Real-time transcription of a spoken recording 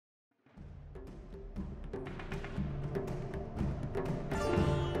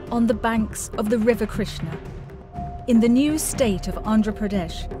on the banks of the River Krishna, in the new state of Andhra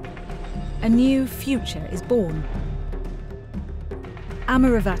Pradesh, a new future is born.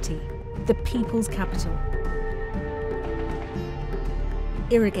 Amaravati, the people's capital.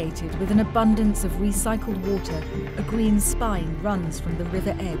 Irrigated with an abundance of recycled water, a green spine runs from the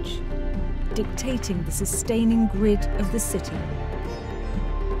river edge, dictating the sustaining grid of the city.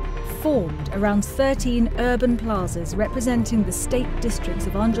 Formed around 13 urban plazas representing the state districts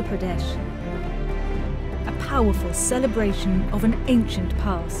of Andhra Pradesh, a powerful celebration of an ancient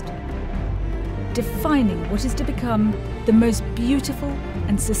past, defining what is to become the most beautiful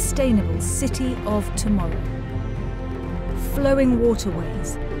and sustainable city of tomorrow. Flowing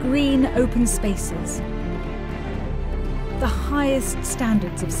waterways, green open spaces, the highest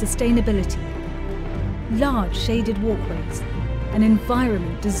standards of sustainability, large shaded walkways, an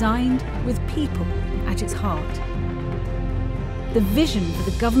environment designed with people at its heart. The vision for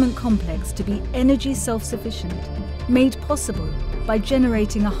the government complex to be energy self-sufficient, made possible by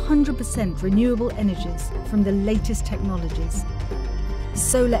generating 100% renewable energies from the latest technologies.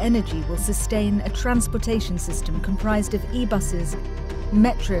 Solar energy will sustain a transportation system comprised of e-buses,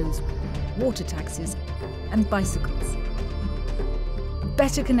 metros, water taxis and bicycles.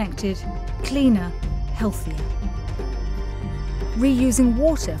 Better connected, cleaner, healthier. Reusing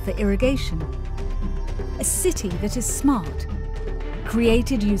water for irrigation. A city that is smart,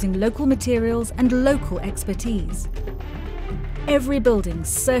 created using local materials and local expertise. Every building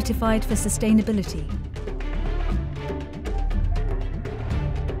certified for sustainability.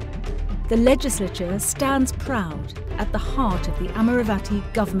 The legislature stands proud at the heart of the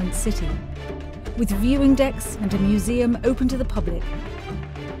Amaravati government city, with viewing decks and a museum open to the public,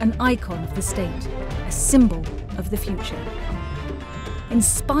 an icon of the state, a symbol of the future.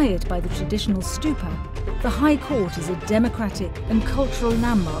 Inspired by the traditional stupa, the High Court is a democratic and cultural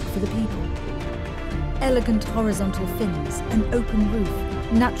landmark for the people. Elegant horizontal fins, an open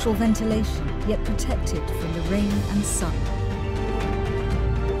roof, natural ventilation, yet protected from the rain and sun.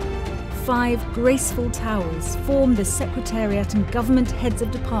 5 graceful towers form the secretariat and government heads of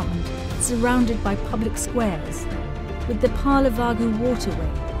department, surrounded by public squares, with the Palavagu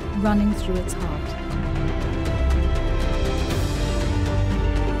waterway running through its heart.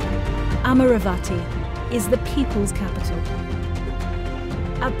 Amaravati is the people's capital,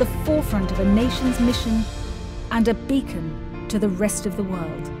 at the forefront of a nation's mission and a beacon to the rest of the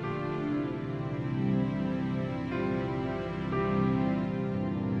world.